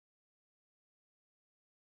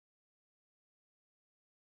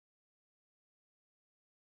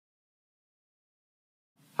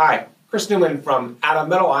Hi, Chris Newman from Adam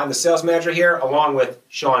Metal. I'm the sales manager here, along with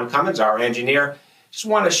Sean Cummins, our engineer. Just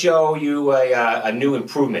want to show you a new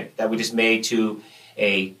improvement that we just made to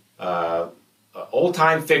a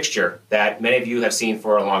old-time fixture that many of you have seen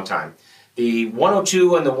for a long time. The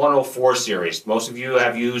 102 and the 104 series. Most of you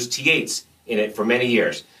have used T8s in it for many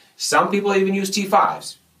years. Some people even use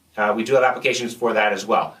T5s. We do have applications for that as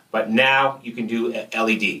well. But now you can do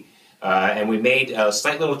LED. And we made a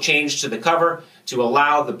slight little change to the cover to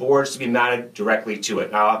allow the boards to be mounted directly to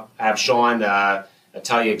it. Now I'll have Sean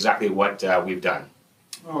tell you exactly what we've done.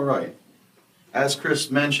 All right. As Chris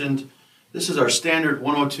mentioned, this is our standard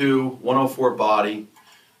 102, 104 body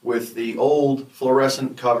with the old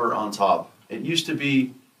fluorescent cover on top. It used to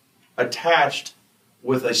be attached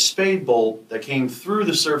with a spade bolt that came through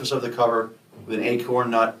the surface of the cover with an acorn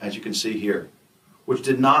nut, as you can see here, which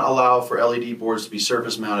did not allow for LED boards to be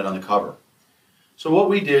surface mounted on the cover. So what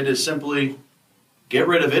we did is simply get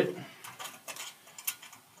rid of it,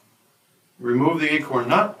 remove the acorn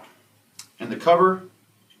nut and the cover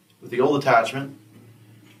with the old attachment,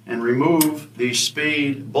 and remove the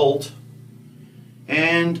spade bolt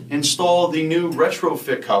and install the new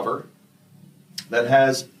retrofit cover that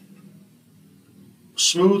has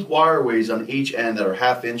smooth wireways on each end that are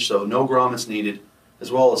 1/2 inch, so no grommets needed,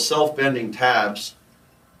 as well as self-bending tabs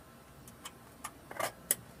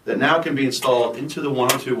that now can be installed into the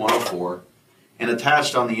 102, 104 and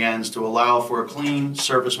attached on the ends to allow for a clean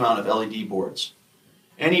surface mount of LED boards.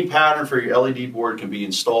 Any pattern for your LED board can be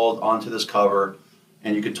installed onto this cover,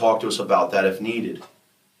 and you can talk to us about that if needed.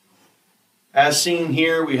 As seen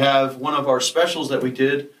here, we have one of our specials that we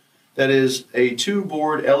did that is a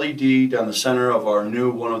 2-board LED down the center of our new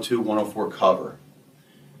 102, 104 cover.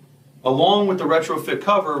 Along with the retrofit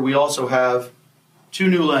cover, we also have 2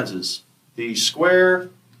 new lenses. The square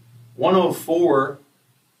 104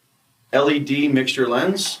 LED mixture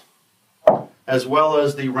lens, as well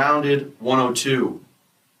as the rounded 102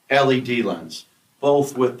 LED lens,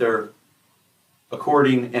 both with their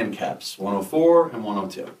according end caps, 104 and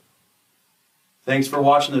 102. Thanks for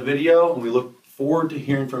watching the video, and we look forward to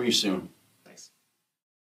hearing from you soon.